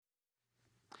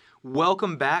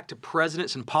Welcome back to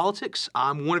Presidents and Politics.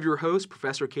 I'm one of your hosts,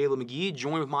 Professor Caleb McGee,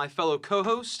 joined with my fellow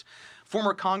co-host,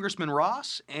 former Congressman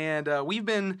Ross, and we've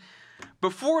been,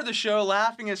 before the show,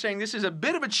 laughing and saying this is a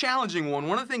bit of a challenging one.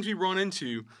 One of the things we run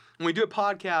into when we do a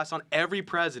podcast on every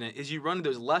president is you run into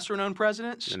those lesser-known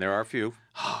presidents. And there are a few.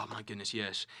 Oh, my goodness,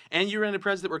 yes. And you run into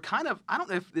presidents that were kind of, I don't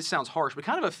know if this sounds harsh, but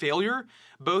kind of a failure,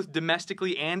 both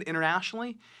domestically and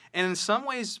internationally. And in some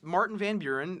ways, Martin Van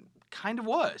Buren kind of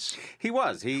was. He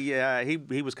was. He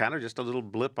was kind of just a little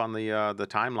blip on the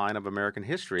timeline of American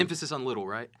history. Emphasis on little,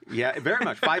 right? Yeah, very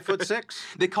much.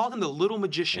 5'6". They called him the little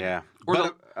magician. Yeah, Or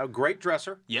but a great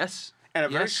dresser. Yes. And a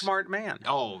very smart man.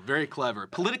 Oh, very clever.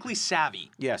 Politically savvy.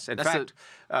 Yes. In fact,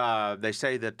 they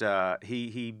say that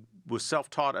he was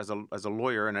self-taught as a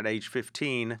lawyer, and at age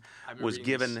 15 was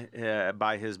given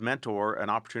by his mentor an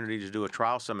opportunity to do a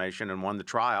trial summation and won the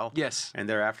trial. Yes. And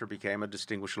thereafter became a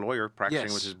distinguished lawyer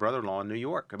practicing with his brother-in-law in New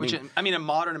York. I mean, in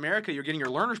modern America, you're getting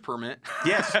your learner's permit.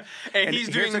 Yes. and he's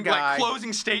doing like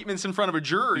closing statements in front of a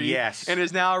jury. Yes. And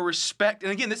is now respect.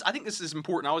 And again, I think this is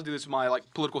important. I always do this with my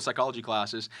political psychology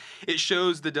classes. It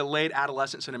shows the delayed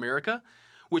adolescence in America.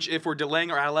 Which, if we're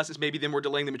delaying our adolescence, maybe then we're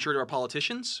delaying the maturity of our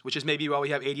politicians, which is maybe why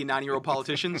we have 80 and 90-year-old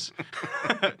politicians.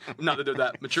 Not that they're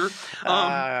that mature.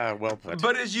 Well put.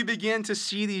 But as you begin to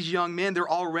see these young men,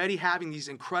 they're already having these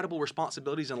incredible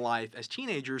responsibilities in life as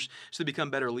teenagers, so they become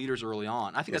better leaders early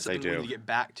on. I think that's something we need to get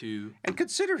back to. And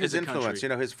consider his influence. You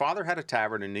know, his father had a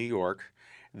tavern in New York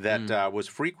that was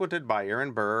frequented by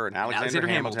Aaron Burr and Alexander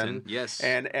Hamilton. Yes.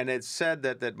 And it's said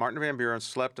that Martin Van Buren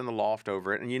slept in the loft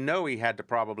over it. And you know he had to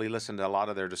probably listen to a lot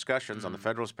of their discussions on the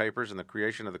Federalist Papers and the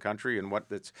creation of the country and what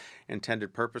its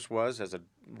intended purpose was as a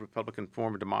Republican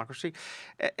form of democracy.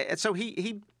 And so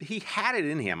he had it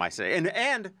in him, I say.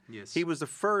 And he was the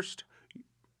first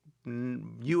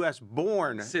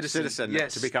U.S.-born citizen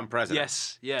to become president.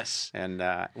 Yes, yes. And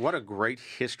what a great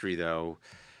history, though.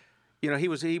 You know, he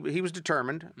was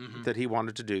determined that he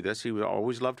wanted to do this. He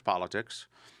always loved politics.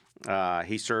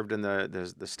 He served in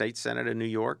the state senate in New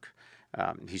York.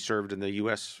 He served in the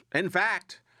U.S. In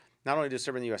fact, not only did he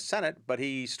serve in the U.S. Senate, but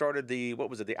he started the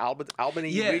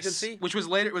Albany Regency? Which was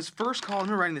later, it was first called,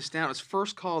 I'm writing this down, it was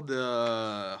first called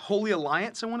the Holy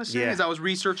Alliance, I want to say, as I was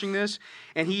researching this.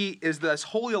 And he is this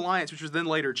Holy Alliance, which was then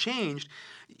later changed.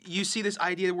 You see this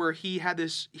idea where he had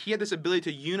this ability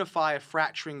to unify a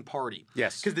fracturing party.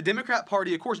 Yes. Because the Democrat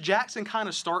Party, of course, Jackson kind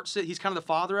of starts it. He's kind of the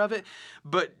father of it.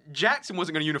 But Jackson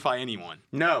wasn't going to unify anyone.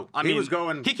 No. He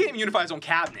can't even unify his own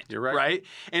cabinet. You're right. Right?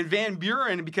 And Van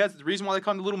Buren, because the reason why they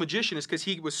call him the Little Magician is because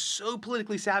he was so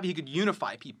politically savvy he could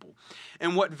unify people.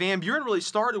 And what Van Buren really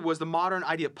started was the modern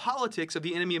idea of politics of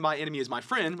the enemy of my enemy is my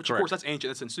friend, which of course that's ancient,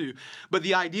 that's Sun Tzu. But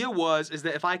the idea is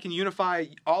that if I can unify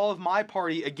all of my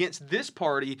party against this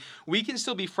party, we can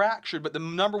still be fractured, but the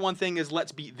number one thing is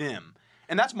let's beat them.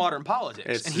 And that's modern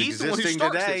politics. And he's the one who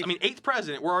starts this. I mean, 8th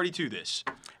president, we're already to this.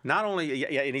 Not only,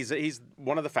 and he's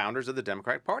one of the founders of the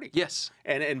Democratic Party. Yes.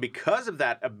 And because of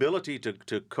that ability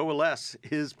to coalesce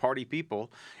his party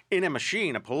people in a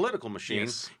machine, a political machine,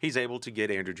 he's able to get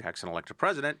Andrew Jackson elected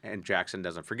president, and Jackson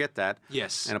doesn't forget that.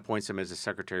 Yes. And appoints him as the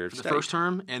Secretary of State. The first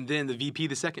term, and then the VP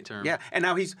the second term. Yeah. And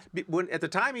now at the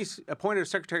time he's appointed as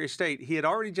Secretary of State, he had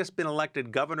already just been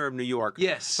elected governor of New York.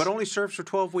 Yes. But only serves for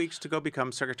 12 weeks to go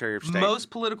become Secretary of State. Most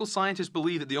political scientists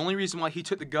believe that the only reason why he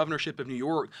took the governorship of New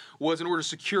York was in order to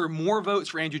secure more votes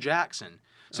for Andrew Jackson.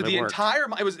 So it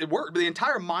worked. But the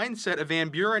entire mindset of Van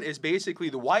Buren is basically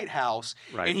the White House,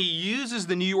 and he uses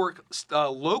the New York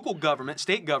local government,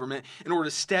 state government, in order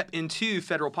to step into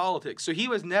federal politics. So he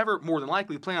was never, more than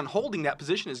likely, planning on holding that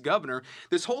position as governor.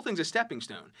 This whole thing's a stepping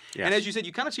stone. Yes. And as you said,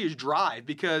 you kind of see his drive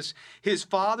because his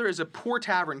father is a poor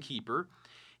tavern keeper.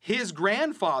 His father's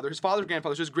grandfather,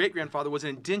 his great-grandfather, was an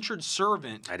indentured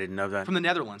servant. I didn't know that. From the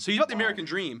Netherlands. So you got the American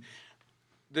dream.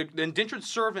 The indentured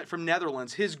servant from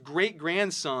Netherlands, his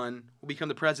great-grandson will become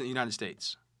the president of the United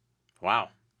States. Wow.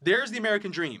 There's the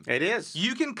American dream. It is.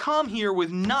 You can come here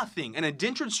with nothing, an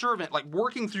indentured servant, like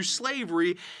working through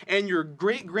slavery, and your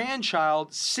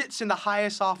great-grandchild sits in the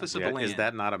highest office of the land. Is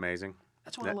that not amazing?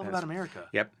 That's what I love about America.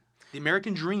 Yep. The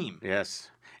American dream.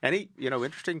 Yes. And he,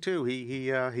 interesting too. He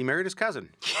married his cousin,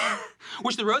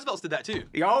 which the Roosevelts did that too.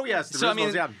 Oh yes, the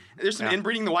Roosevelts. There's some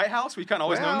inbreeding in the White House. We've kind of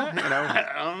always known that.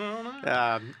 I don't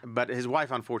know. But his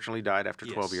wife unfortunately died after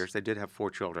 12 years. They did have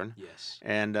 4 children. Yes.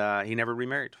 And he never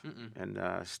remarried, and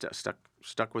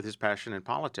stuck with his passion in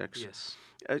politics. Yes.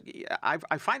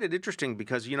 I find it interesting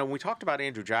because, when we talked about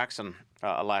Andrew Jackson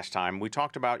last time, we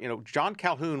talked about, John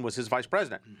Calhoun was his vice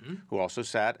president, who also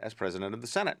sat as president of the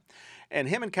Senate. And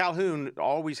him and Calhoun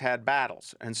always had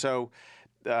battles. And so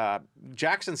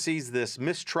Jackson sees this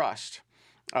mistrust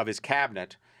of his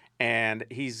cabinet and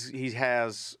he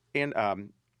has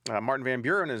Martin Van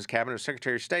Buren in his cabinet as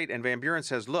Secretary of State, and Van Buren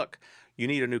says, look, you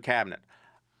need a new cabinet.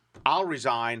 I'll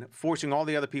resign, forcing all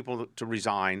the other people to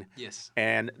resign. Yes.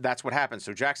 And that's what happens.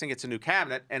 So Jackson gets a new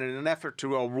cabinet, and in an effort to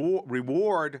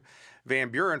reward Van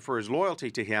Buren for his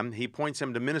loyalty to him, he appoints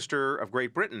him to Minister of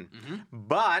Great Britain.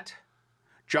 But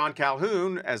John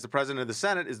Calhoun, as the President of the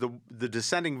Senate, is the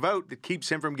dissenting vote that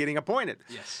keeps him from getting appointed.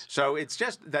 Yes. So it's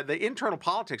just that the internal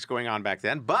politics going on back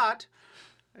then. But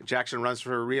Jackson runs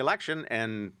for re-election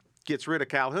and gets rid of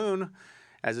Calhoun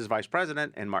as his vice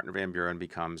president, and Martin Van Buren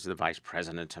becomes the vice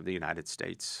president of the United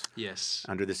States. Yes.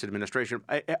 Under this administration.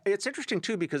 It's interesting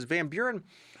too because Van Buren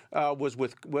was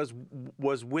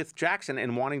with Jackson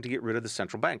in wanting to get rid of the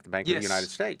central bank, the Bank of the United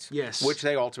States. Yes. Which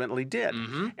they ultimately did.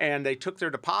 And they took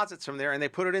their deposits from there and they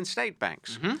put it in state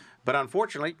banks. But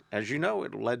unfortunately, as you know,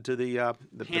 it led to the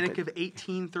Panic of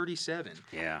 1837.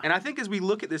 Yeah. And I think as we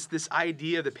look at this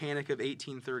idea of the Panic of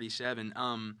 1837,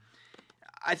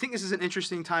 I think this is an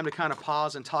interesting time to kind of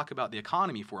pause and talk about the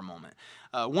economy for a moment.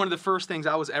 One of the first things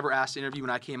I was ever asked to interview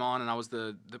when I came on, and I was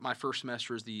my first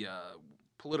semester as the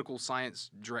political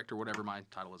science director, whatever my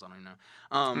title is, I don't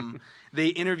even know. They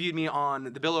interviewed me on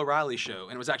the Bill O'Reilly show,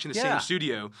 and it was actually in the same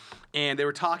studio. And they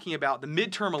were talking about the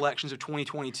midterm elections of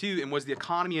 2022, and was the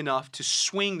economy enough to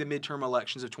swing the midterm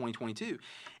elections of 2022?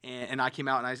 And I came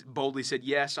out and I boldly said,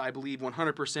 yes, I believe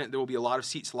 100% there will be a lot of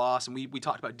seats lost. And we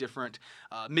talked about different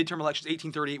midterm elections.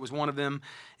 1838 was one of them.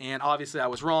 And obviously I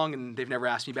was wrong, and they've never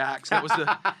asked me back. So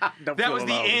that was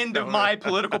the end of my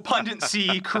political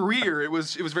pundency career. It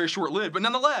was very short-lived. But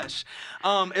nonetheless,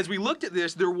 as we looked at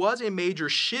this, there was a major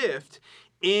shift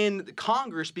in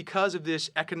Congress because of this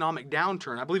economic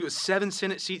downturn. I believe it was 7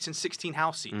 Senate seats and 16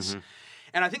 House seats.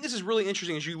 And I think this is really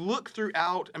interesting. As you look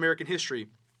throughout American history,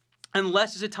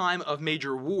 unless it's a time of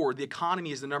major war, the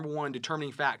economy is the number one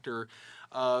determining factor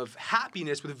of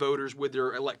happiness with voters with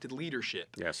their elected leadership.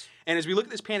 Yes. And as we look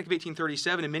at this Panic of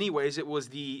 1837, in many ways it was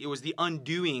the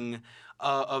undoing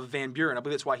of Van Buren. I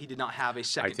believe that's why he did not have a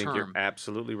second term. I think you're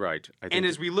absolutely right. And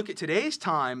as we look at today's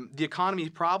time, the economy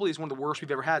probably is one of the worst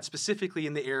we've ever had, specifically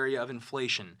in the area of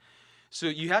inflation. So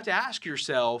you have to ask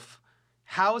yourself,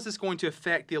 how is this going to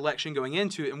affect the election going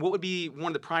into it, and what would be one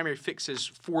of the primary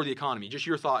fixes for the economy? Just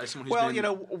your thought as someone who's been...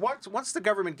 Well, once the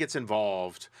government gets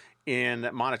involved in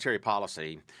monetary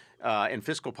policy, in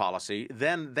fiscal policy,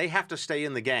 then they have to stay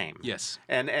in the game. Yes.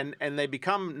 And they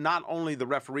become not only the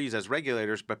referees as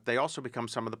regulators, but they also become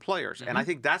some of the players. And I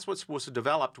think that's what was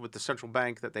developed with the central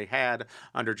bank that they had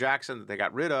under Jackson that they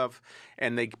got rid of.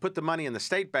 And they put the money in the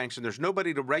state banks, and there's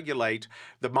nobody to regulate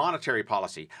the monetary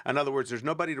policy. In other words, there's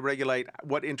nobody to regulate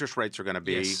what interest rates are going to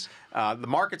be. Yes. The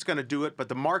market's going to do it, but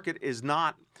the market is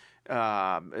not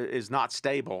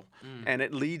stable, and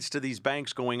it leads to these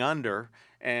banks going under.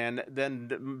 And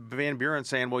then Van Buren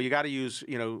saying, well, you got to use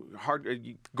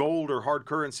hard gold or hard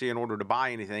currency in order to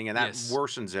buy anything, and that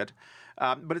worsens it.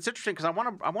 But it's interesting because I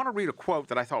want to read a quote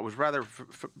that I thought was rather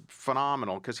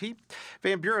phenomenal, because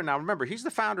Van Buren, now remember, he's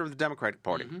the founder of the Democratic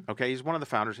Party. Okay, he's one of the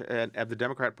founders of the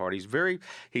Democratic Party.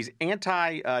 He's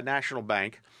anti-national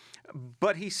bank.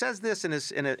 But he says this in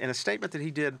a statement that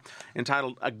he did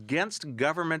entitled "Against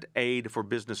Government Aid for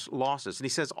Business Losses." And he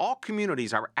says, all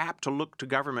communities are apt to look to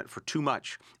government for too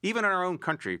much. Even in our own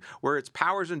country, where its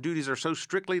powers and duties are so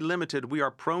strictly limited, we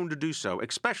are prone to do so,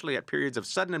 especially at periods of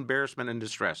sudden embarrassment and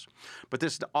distress. But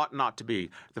this ought not to be.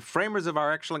 The framers of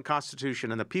our excellent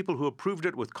Constitution and the people who approved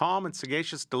it with calm and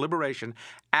sagacious deliberation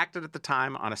acted at the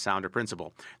time on a sounder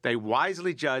principle. They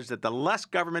wisely judged that the less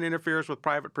government interferes with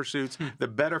private pursuits, the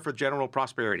better for general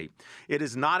prosperity. It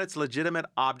is not its legitimate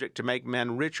object to make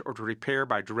men rich or to repair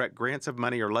by direct grants of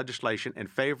money or legislation in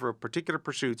favor of particular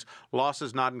pursuits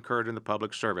losses not incurred in the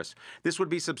public service. This would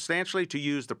be substantially to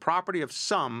use the property of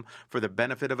some for the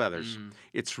benefit of others.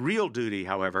 Its real duty,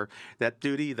 however, that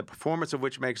duty, the performance of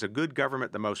which makes a good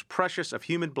government the most precious of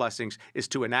human blessings, is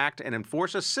to enact and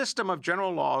enforce a system of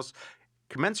general laws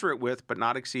commensurate with, but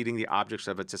not exceeding the objects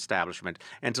of its establishment,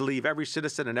 and to leave every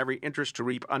citizen and every interest to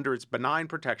reap under its benign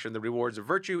protection the rewards of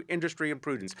virtue, industry, and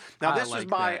prudence. Now, this was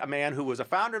by a man who was a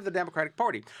founder of the Democratic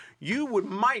Party. You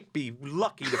might be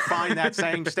lucky to find that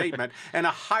same statement in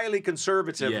a highly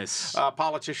conservative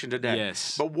politician today.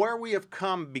 Yes. But where we have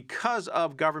come because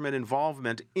of government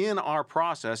involvement in our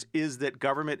process is that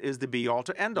government is the be-all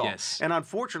to end-all. Yes. And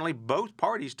unfortunately, both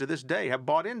parties to this day have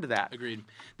bought into that. Agreed.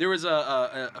 There was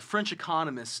a French economist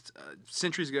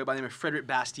centuries ago by the name of Frederick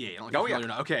Bastiat. I don't know if you're familiar or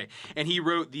not. Okay. And he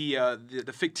wrote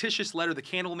the fictitious letter, the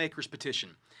Candlemaker's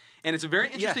Petition. And it's a very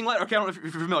interesting letter. Okay, I don't know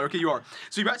if you're familiar. Okay, you are.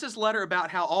 So he writes this letter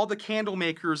about how all the candle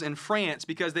makers in France,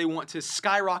 because they want to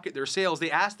skyrocket their sales,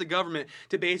 they asked the government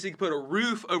to basically put a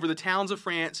roof over the towns of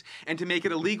France and to make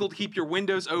it illegal to keep your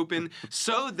windows open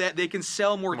so that they can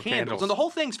sell more candles. And the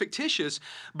whole thing's fictitious,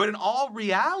 but in all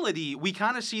reality, we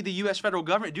kind of see the U.S. federal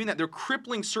government doing that. They're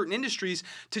crippling certain industries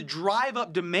to drive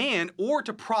up demand or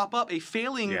to prop up a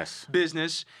failing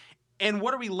business. And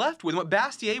what are we left with? What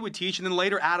Bastiat would teach, and then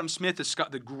later Adam Smith,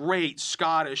 the great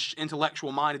Scottish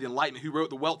intellectual mind of the Enlightenment, who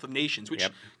wrote The Wealth of Nations, which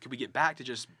could we get back to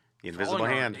just the invisible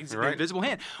hand. The invisible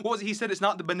hand. What was it? He said it's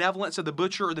not the benevolence of the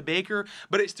butcher or the baker,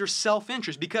 but it's their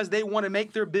self-interest because they want to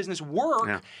make their business work.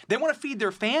 Yeah. They want to feed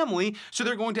their family, so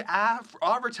they're going to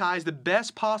advertise the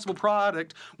best possible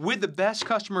product with the best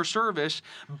customer service.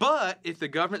 But if the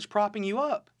government's propping you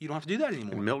up, you don't have to do that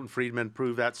anymore. And Milton Friedman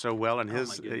proved that so well in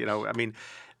his,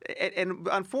 And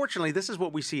unfortunately, this is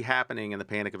what we see happening in the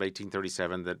Panic of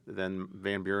 1837 that then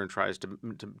Van Buren tries to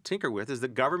tinker with, is the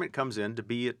government comes in to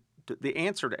be the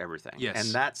answer to everything. Yes.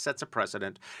 And that sets a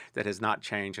precedent that has not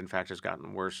changed. In fact, has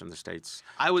gotten worse in the States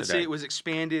I would say it was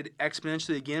expanded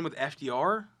exponentially again with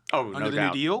FDR under the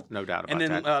New Deal. No doubt about that.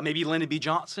 And then that. Maybe Lyndon B.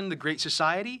 Johnson, the Great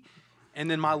Society. And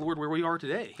then, my Lord, where we are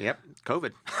today. Yep,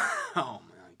 COVID. Oh,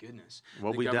 goodness.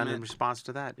 What we've done in response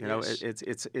to that,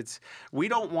 it's we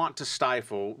don't want to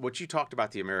stifle what you talked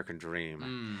about, the American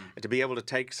dream, to be able to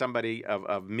take somebody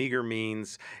of meager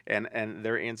means and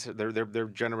their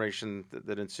generation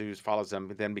that ensues follows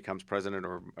them, then becomes president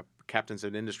or captains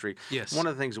of industry. Yes. One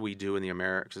of the things that we do in the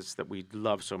Americas that we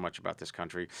love so much about this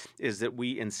country is that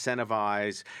we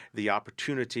incentivize the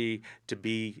opportunity to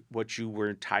be what you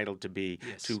were entitled to be,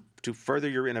 to further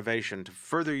your innovation, to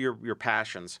further your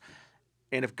passions.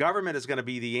 And if government is going to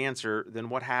be the answer, then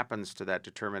what happens to that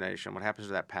determination? What happens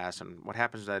to that passion? What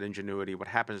happens to that ingenuity? What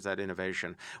happens to that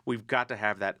innovation? We've got to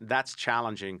have that. That's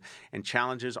challenging, and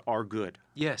challenges are good.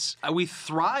 Yes, we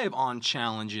thrive on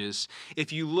challenges.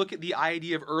 If you look at the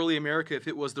idea of early America, if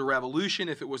it was the revolution,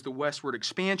 if it was the westward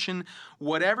expansion,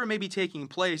 whatever may be taking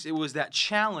place, it was that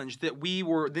challenge that we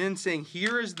were then saying,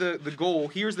 here is the goal,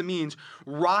 here's the means,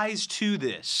 rise to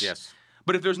this. Yes.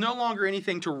 But if there's no longer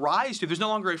anything to rise to, if there's no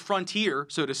longer a frontier,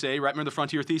 so to say, right? Remember the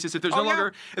frontier thesis? If there's no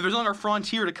longer a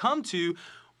frontier to come to,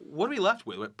 what are we left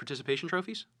with? What, participation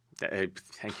trophies?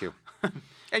 Thank you.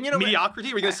 And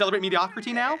mediocrity? Are we going to celebrate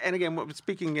mediocrity now? And again,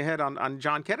 speaking ahead on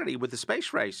John Kennedy with the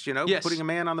space race, putting a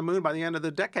man on the moon by the end of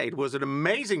the decade was an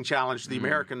amazing challenge to the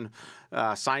American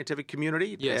scientific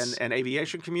community and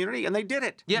aviation community, and they did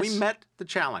it. Yes. We met the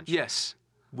challenge. Yes.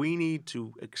 We need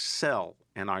to excel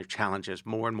in our challenges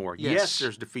more and more. Yes,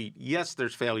 there's defeat. Yes,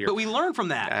 there's failure. But we learn from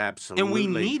that. Absolutely. And we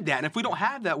need that. And if we don't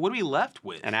have that, what are we left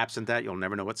with? And absent that, you'll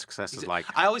never know what success is like.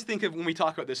 I always think of when we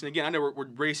talk about this, and again, I know we're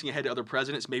racing ahead to other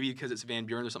presidents, maybe because it's Van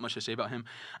Buren, there's not much to say about him.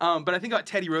 But I think about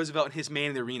Teddy Roosevelt and his Man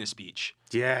in the Arena speech.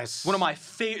 Yes. One of my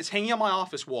favorites, hanging on my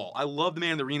office wall. I love the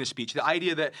Man in the Arena speech. The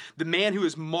idea that the man who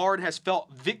is marred has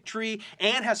felt victory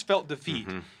and has felt defeat.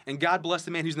 Mm-hmm. And God bless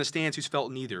the man who's in the stands who's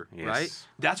felt neither, right?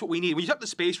 That's what we need. When you talk about the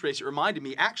space race, it reminded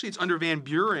me, actually it's under Van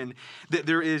Buren that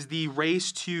there is the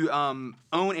race to own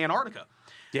Antarctica.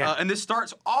 Yeah. And this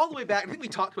starts all the way back. I think we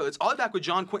talked about this all the way back with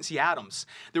John Quincy Adams.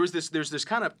 There's this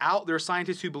kind of out there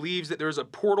scientist who believes that there's a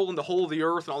portal in the whole of the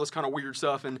earth and all this kind of weird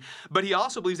stuff. But he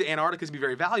also believes that Antarctica is going to be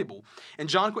very valuable. And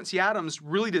John Quincy Adams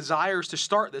really desires to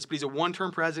start this, but he's a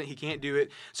one-term president. He can't do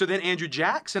it. So then Andrew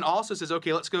Jackson also says,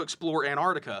 okay, let's go explore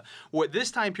Antarctica. Well, at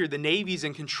this time period, the Navy's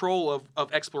in control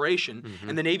of exploration,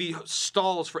 and the Navy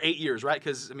stalls for 8 years, right?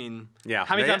 Because, how many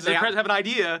times does the president have an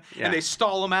idea and they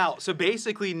stall them out? So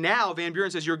basically now Van Buren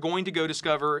says, you're going to go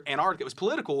discover Antarctica. It was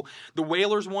political. The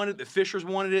whalers wanted it, the fishers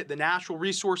wanted it, the natural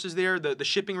resources there, the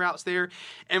shipping routes there.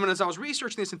 And as I was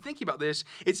researching this and thinking about this,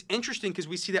 it's interesting because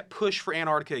we see that push for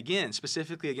Antarctica again,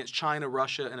 specifically against China,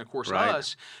 Russia, and of course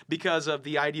us, because of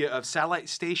the idea of satellite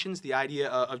stations, the idea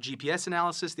of GPS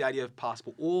analysis, the idea of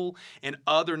possible oil and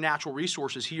other natural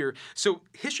resources here. So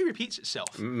history repeats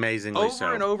itself. Amazingly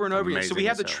over and over and over again. So we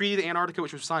have the Treaty of Antarctica,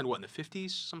 which was signed, in the 50s?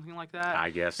 Something like that?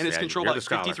 I guess. And it's controlled by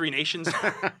 53 nations.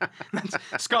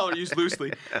 That's scholar used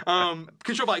loosely.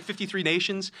 Controlled by 53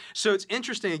 nations. So it's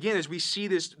interesting, again, as we see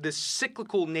this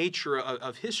cyclical nature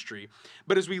of history.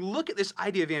 But as we look at this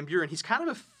idea of Van Buren, he's kind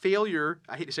of a failure,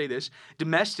 I hate to say this,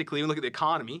 domestically, when we look at the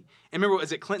economy. And remember,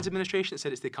 was it Clinton's administration that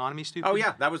said it's the economy stupid? Oh,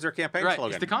 yeah. That was their campaign slogan.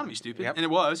 It's the economy stupid. Yep. And it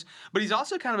was. But he's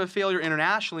also kind of a failure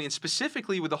internationally, and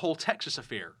specifically with the whole Texas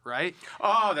affair, right?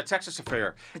 Oh, the Texas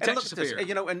affair.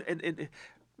 And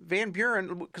Van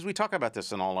Buren, because we talk about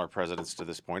this in all our presidents to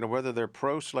this point, of whether they're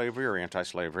pro-slavery or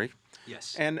anti-slavery.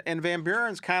 Yes. And Van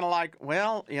Buren's kind of like,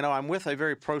 well, I'm with a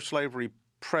very pro-slavery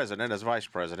president, as vice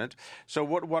president. So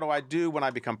what do I do when I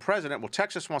become president? Well,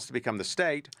 Texas wants to become the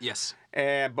state. Yes.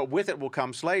 But with it will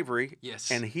come slavery. Yes.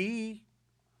 And he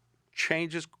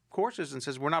changes courses and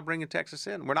says, we're not bringing Texas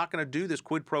in. We're not going to do this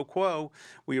quid pro quo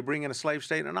where you bring in a slave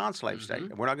state and a non-slave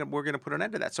state. We're going to put an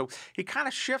end to that. So he kind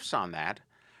of shifts on that.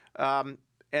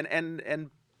 And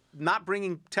not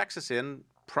bringing Texas in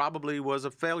probably was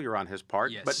a failure on his part.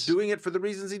 Yes. But doing it for the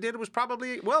reasons he did was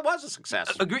probably, well, it was a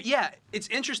success. Agree. Yeah, it's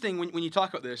interesting when you talk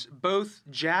about this. Both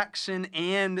Jackson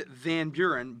and Van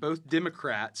Buren, both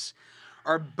Democrats,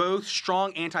 are both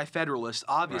strong anti-federalists,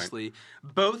 obviously.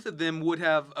 Right. Both of them would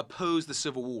have opposed the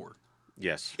Civil War.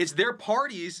 Yes. It's their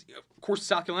parties, of course,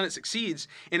 South Carolina succeeds,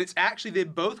 and it's actually they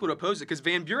both would oppose it because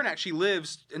Van Buren actually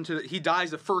lives he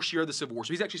dies the first year of the Civil War,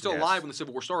 so he's actually still alive when the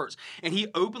Civil War starts, and he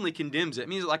openly condemns it. I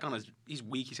mean, he's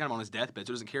weak, he's kind of on his deathbed,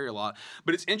 so he doesn't carry a lot.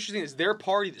 But it's interesting, it's their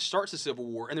party that starts the Civil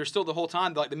War, and they're still the whole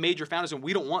time like the major founders, and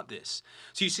we don't want this.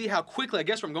 So you see how quickly, I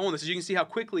guess where I'm going with this is you can see how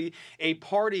quickly a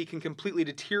party can completely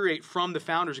deteriorate from the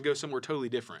founders and go somewhere totally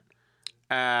different.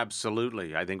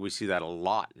 Absolutely. I think we see that a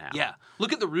lot now. Yeah.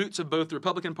 Look at the roots of both the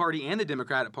Republican Party and the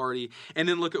Democratic Party, and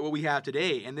then look at what we have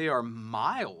today, and they are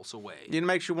miles away. It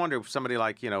makes you wonder if somebody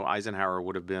like, Eisenhower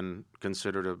would have been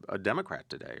considered a Democrat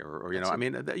today, or I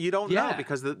mean, you don't know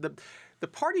because the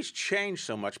parties change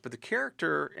so much, but the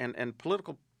character and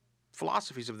political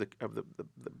philosophies of the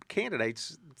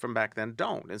candidates from back then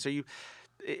don't. And so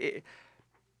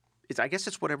I guess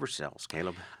it's whatever sells,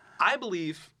 Caleb. I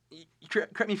believe.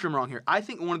 Correct me if I'm wrong here. I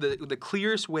think one of the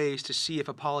clearest ways to see if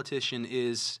a politician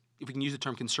is, if we can use the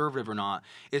term conservative or not,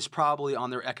 is probably on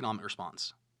their economic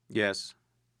response. Yes.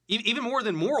 Even more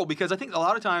than moral, because I think a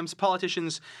lot of times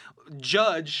politicians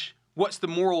judge what's the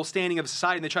moral standing of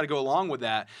society, and they try to go along with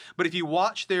that. But if you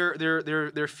watch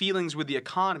their feelings with the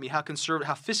economy, how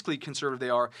fiscally conservative they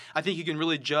are, I think you can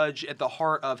really judge at the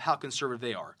heart of how conservative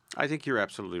they are. I think you're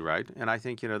absolutely right, and I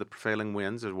think the prevailing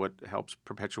winds is what helps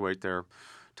perpetuate their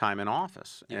time in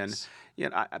office. Yes.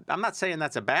 And I'm not saying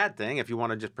that's a bad thing if you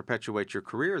want to just perpetuate your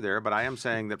career there, but I am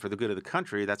saying that for the good of the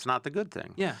country, that's not the good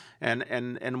thing. Yeah.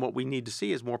 And what we need to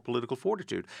see is more political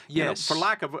fortitude. Yes. For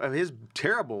lack of his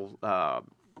terrible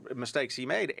mistakes he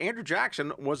made, Andrew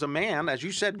Jackson was a man, as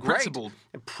you said, great.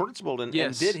 Principled and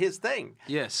did his thing.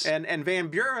 Yes. And Van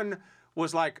Buren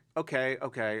was like, okay,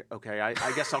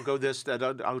 I guess I'll go this,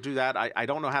 I'll do that. I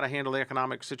don't know how to handle the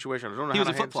economic situation. I don't know how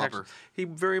to handle flip-flopper. He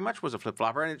very much was a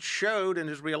flip-flopper, and it showed in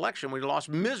his re-election when he lost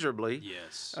miserably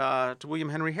to William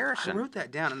Henry Harrison. I wrote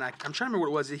that down, and I'm trying to remember what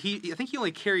it was. I think he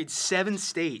only carried 7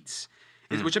 states,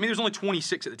 which, I mean, there was only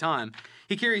 26 at the time.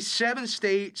 He carries 7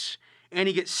 states, and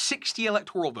he gets 60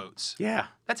 electoral votes. Yeah.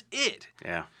 That's it.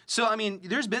 Yeah. So, I mean,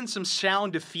 there's been some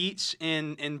sound defeats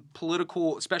in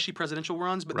political, especially presidential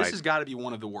runs, but this has got to be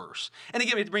one of the worst. And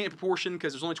again, we have to bring it in proportion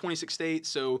because there's only 26 states,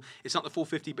 so it's not the full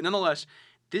 50. But nonetheless,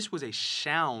 this was a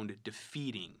sound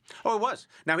defeating. Oh, it was.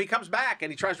 Now, he comes back and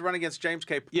he tries to run against James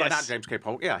K. Yes. Not James K.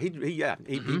 Polk. Yeah, he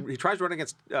tries to run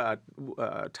against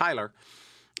Tyler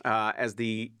as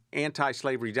the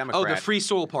anti-slavery Democrat. Oh, the Free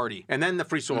Soil Party. And then the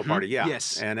Free Soil Party, yeah.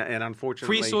 Yes. And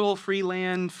unfortunately... Free soil, free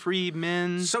land, free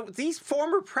men. So these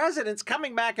former presidents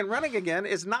coming back and running again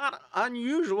is not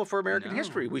unusual for American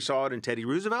history. We saw it in Teddy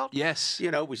Roosevelt. Yes.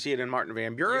 We see it in Martin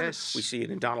Van Buren. Yes. We see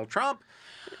it in Donald Trump.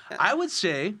 I would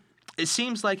say it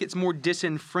seems like it's more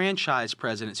disenfranchised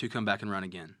presidents who come back and run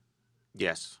again.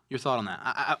 Yes. Your thought on that?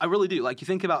 I really do. Like, you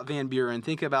think about Van Buren,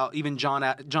 think about even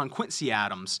John Quincy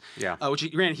Adams. Yeah. Which,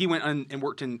 granted, he went and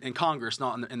worked in Congress,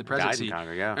 not in the presidency. Died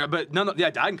in Congress, yeah.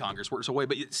 But died in Congress, worked his way.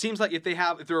 But it seems like if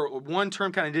they're a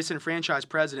one-term kind of disenfranchised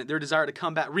president, their desire to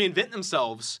come back, reinvent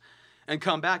themselves, and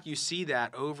come back, you see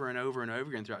that over and over and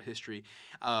over again throughout history.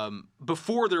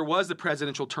 Before there was the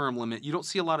presidential term limit, you don't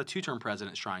see a lot of 2-term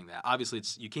presidents trying that. Obviously,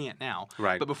 you can't now.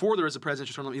 Right. But before there was a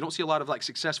presidential term limit, you don't see a lot of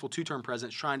successful 2-term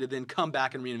presidents trying to then come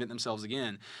back and reinvent themselves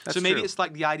again. That's so maybe true. It's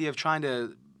like the idea of trying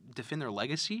to defend their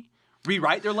legacy,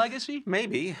 rewrite their legacy.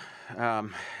 Maybe.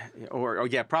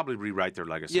 Probably rewrite their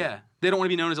legacy. Yeah. They don't want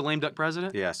to be known as a lame duck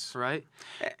president. Yes. Right?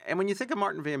 And when you think of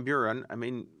Martin Van Buren, I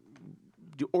mean...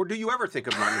 do you ever think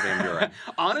of Martin Van Buren?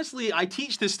 Honestly, I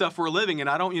teach this stuff for a living, and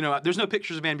I don't, there's no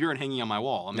pictures of Van Buren hanging on my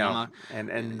wall. I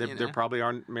mean, no, there probably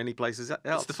aren't many places else.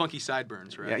 It's the funky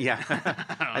sideburns, right? Yeah.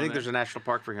 I think there's a national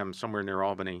park for him somewhere near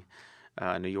Albany,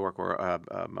 New York, or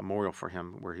a memorial for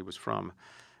him where he was from.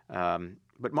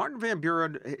 But Martin Van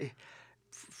Buren,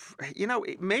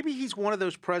 maybe he's one of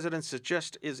those presidents that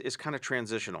just is kind of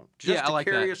transitional, just to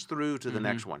carry us through to the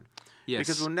next one. Yes.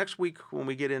 Because next week when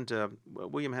we get into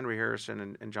William Henry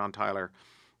Harrison and John Tyler,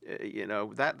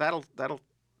 that'll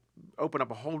open up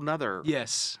a whole nother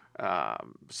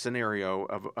scenario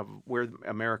of where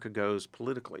America goes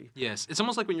politically. Yes. It's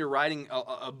almost like when you're writing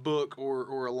a book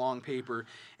or a long paper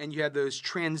and you have those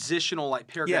transitional like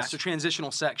paragraphs or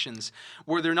transitional sections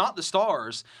where they're not the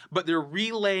stars, but they're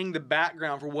relaying the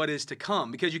background for what is to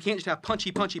come, because you can't just have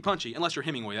punchy, punchy, punchy, unless you're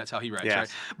Hemingway. That's how he writes, right?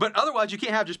 But otherwise, you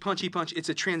can't have just punchy, punchy. It's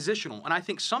a transitional. And I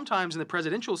think sometimes in the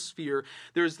presidential sphere,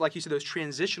 there's, like you said, those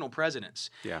transitional presidents.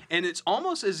 Yeah. And it's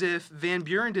almost as if Van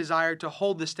Buren desired to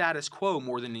hold the status quo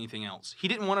more than anything else. He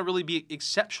didn't want to really be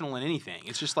exceptional in anything.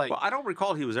 It's just like... Well, I don't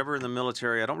recall he was ever in the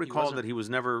military. I don't recall that he was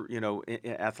never,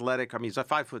 athletic. I mean, he's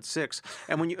 5'6",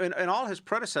 and and all his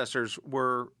predecessors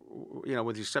were,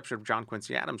 with the exception of John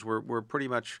Quincy Adams, were pretty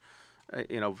much,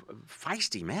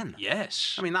 feisty men.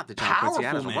 Yes. I mean, not that John Quincy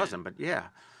Adams wasn't, but yeah.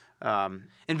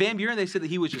 And Van Buren, they said that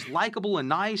he was just likable and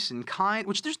nice and kind,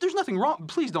 which there's nothing wrong.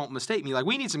 Please don't mistake me. Like,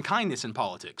 we need some kindness in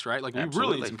politics, right? Like, we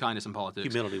really need some kindness in politics.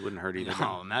 Humility wouldn't hurt either.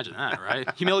 Oh, imagine that, right?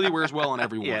 Humility wears well on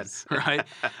everyone, right?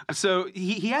 So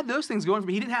he had those things going for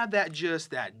him. He didn't have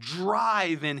that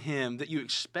drive in him that you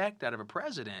expect out of a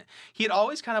president. He had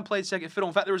always kind of played second fiddle.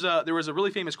 In fact, there was a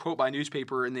really famous quote by a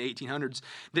newspaper in the 1800s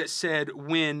that said,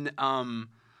 when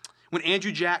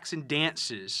Andrew Jackson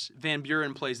dances, Van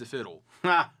Buren plays the fiddle.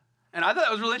 And I thought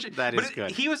that was really interesting. That is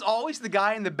good. He was always the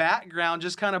guy in the background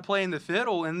just kind of playing the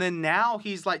fiddle, and then now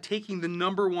he's like taking the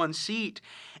number one seat.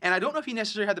 And I don't know if he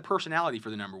necessarily had the personality for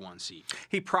the number one seat.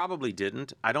 He probably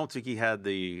didn't. I don't think he had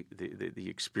the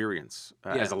experience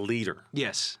as a leader.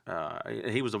 Yes.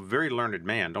 He was a very learned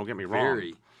man, don't get me wrong.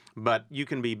 Very. But you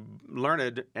can be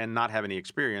learned and not have any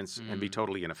experience and be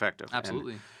totally ineffective.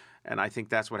 Absolutely. And I think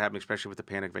that's what happened, especially with the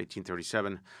Panic of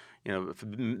 1837.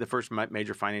 The first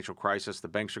major financial crisis, the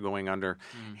banks are going under.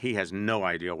 He has no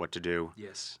idea what to do.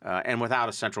 Yes. And without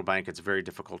a central bank, it's very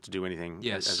difficult to do anything,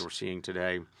 as we're seeing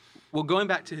today. Well, going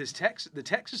back to the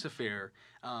Texas affair,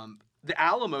 the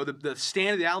Alamo, the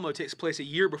stand of the Alamo takes place a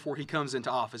year before he comes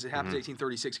into office. It happens in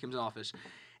 1836, he comes into office.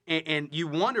 And you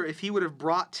wonder if he would have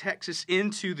brought Texas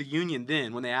into the Union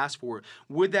then when they asked for it.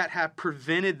 Would that have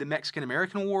prevented the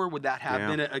Mexican-American War? Would that have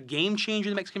been a game changer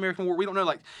in the Mexican-American War? We don't know.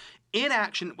 Like,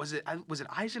 inaction, was it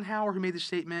Eisenhower who made the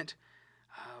statement?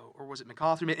 Or was it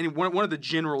MacArthur? And one of the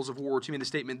generals of War II made the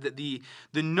statement that the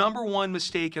number one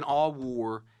mistake in all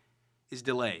war is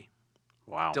delay.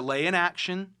 Wow. Delay in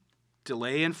action,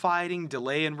 delay in fighting,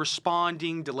 delay in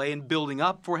responding, delay in building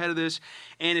up for ahead of this.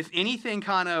 And if anything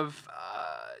kind of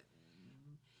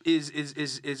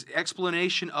is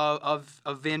explanation of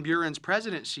Van Buren's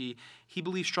presidency, he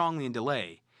believed strongly in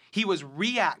delay. He was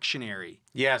reactionary.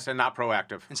 Yes, and not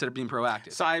proactive. Instead of being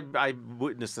proactive. So I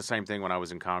witnessed the same thing when I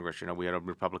was in Congress. We had a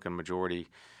Republican majority,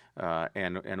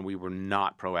 and we were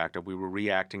not proactive. We were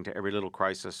reacting to every little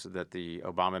crisis that the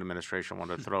Obama administration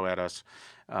wanted to throw at us.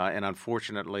 And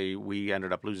unfortunately, we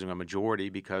ended up losing a majority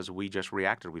because we just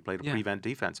reacted. We played a prevent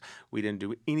defense. We didn't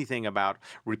do anything about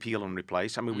repeal and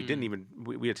replace. I mean, we didn't even,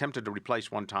 we attempted to replace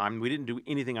one time. We didn't do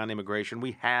anything on immigration.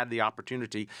 We had the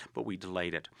opportunity, but we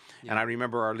delayed it. And I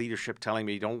remember our leadership telling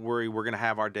me, don't worry, we're going to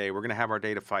have our day. We're going to have our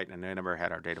day to fight. And they never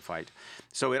had our day to fight.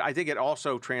 So I think it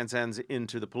also transcends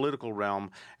into the political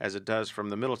realm as it does from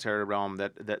the military realm,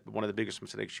 that one of the biggest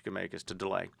mistakes you can make is to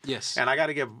delay. Yes. And I got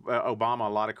to give Obama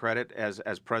a lot of credit as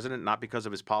president, not because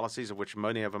of his policies, of which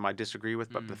many of them I disagree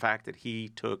with, but the fact that he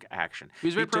took action. He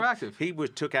was very proactive. He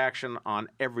took action on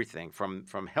everything from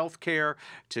health care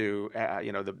to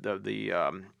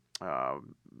the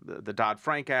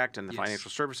Dodd-Frank Act and the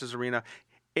financial services arena.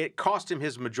 It cost him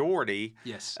his majority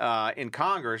in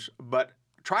Congress, but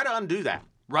try to undo that.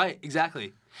 Right,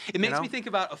 exactly. It makes me think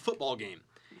about a football game.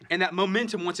 And that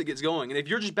momentum once it gets going. And if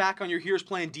you're just back on your heels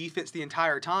playing defense the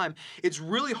entire time, it's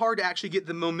really hard to actually get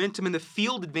the momentum and the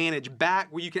field advantage back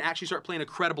where you can actually start playing a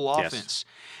credible offense.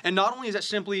 And not only is that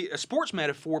simply a sports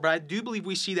metaphor, but I do believe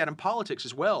we see that in politics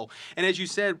as well. And as you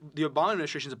said, the Obama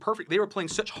administration is perfect. They were playing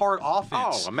such hard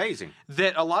offense. Oh, amazing.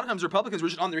 That a lot of times Republicans were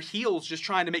just on their heels just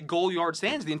trying to make goal yard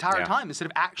stands the entire time instead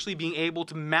of actually being able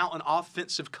to mount an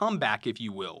offensive comeback, if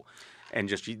you will. And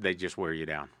they just wear you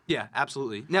down. Yeah,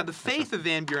 absolutely. Now, the faith of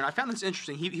Van Buren, I found this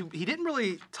interesting. He didn't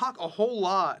really talk a whole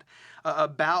lot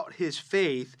about his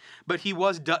faith, but he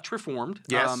was Dutch Reformed.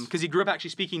 Yes. Because he grew up actually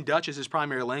speaking Dutch as his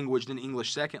primary language, then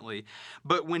English secondly.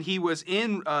 But when he was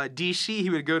in D.C., he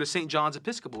would go to St. John's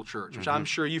Episcopal Church, which I'm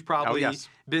sure you've probably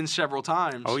been several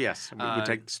times. Oh, yes. We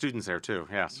take students there, too,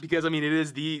 yes. Because, I mean, it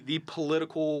is the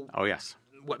political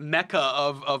mecca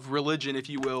of religion, if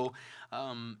you will.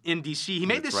 In D.C. He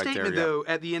made this statement, though,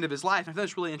 at the end of his life. I thought it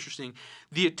was really interesting.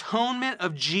 The atonement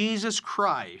of Jesus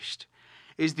Christ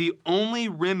is the only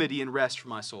remedy and rest for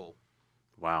my soul.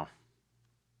 Wow.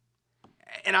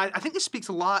 And I think this speaks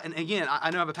a lot, and again,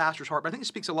 I know I have a pastor's heart, but I think it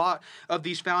speaks a lot of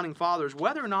these founding fathers,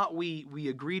 whether or not we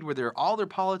agreed with all their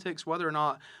politics, whether or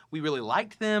not we really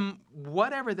liked them,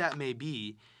 whatever that may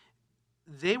be,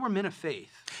 they were men of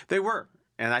faith. They were.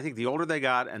 And I think the older they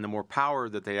got and the more power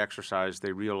that they exercised,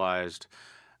 they realized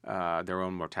their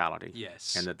own mortality.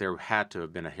 Yes. And that there had to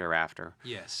have been a hereafter.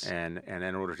 Yes. And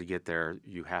in order to get there,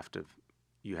 you have to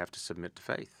submit to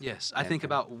faith. Yes. I think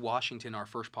about Washington, our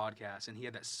first podcast, and he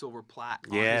had that silver plaque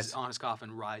on his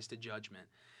coffin, Rise to Judgment.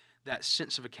 That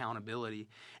sense of accountability.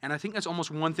 And I think that's almost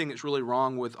one thing that's really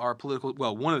wrong with our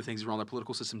one of the things that's wrong with our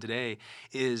political system today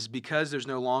is because there's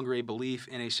no longer a belief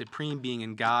in a supreme being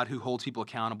in God who holds people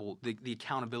accountable, the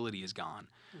accountability is gone.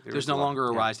 There's no longer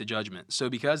a rise to judgment. So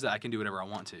because of that, I can do whatever I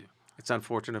want to. It's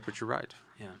unfortunate, but you're right.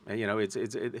 Yeah. You know, it's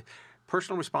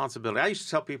personal responsibility. I used to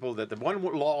tell people that the one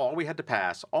law we had to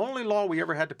pass, only law we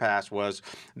ever had to pass was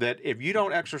that if you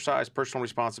don't exercise personal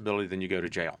responsibility, then you go to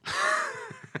jail.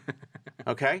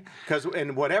 Okay? Because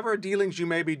in whatever dealings you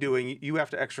may be doing, you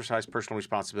have to exercise personal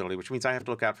responsibility, which means I have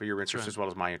to look out for your interests as well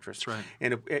as my interests. Right.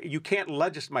 And you can't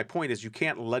my point is you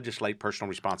can't legislate personal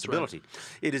responsibility.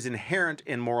 Right. It is inherent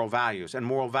in moral values, and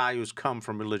moral values come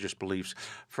from religious beliefs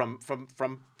from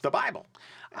the Bible.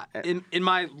 In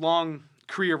my long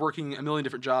career working a million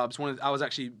different jobs, I was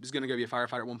going to go be a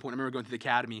firefighter at one point. I remember going through the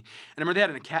academy, and I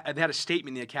remember they had a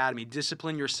statement in the academy: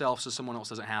 discipline yourself so someone else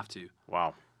doesn't have to.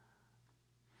 Wow.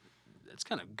 It's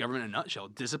kind of government in a nutshell.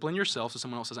 Discipline yourself so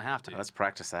someone else doesn't have to. Let's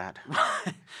practice that.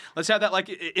 Let's have that like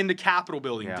in the Capitol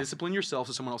building. Yeah. Discipline yourself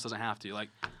so someone else doesn't have to. Like,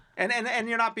 and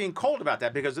you're not being cold about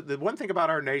that, because the one thing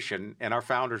about our nation and our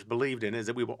founders believed in is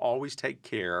that we will always take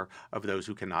care of those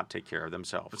who cannot take care of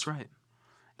themselves. That's right.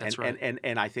 That's right.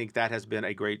 And I think that has been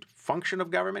a great function of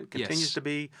government, continues to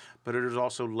be, but it has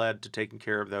also led to taking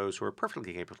care of those who are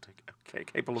perfectly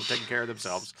capable of taking care of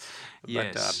themselves.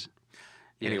 Yes.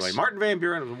 But anyway, Martin Van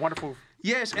Buren was a wonderful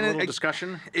little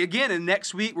discussion. Again, and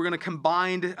next week we're going to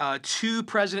combine 2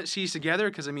 presidencies together,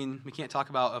 because, I mean, we can't talk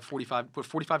about a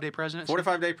 45-day presidency.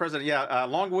 45-day president, yeah.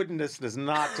 Long-windedness does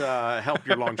not help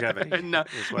your longevity. No,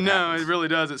 it really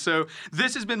doesn't. So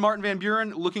this has been Martin Van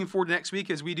Buren. Looking forward to next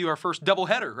week as we do our first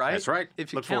doubleheader, right? That's right.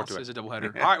 If Look it counts forward to it. as a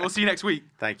doubleheader. All right, we'll see you next week.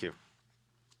 Thank you.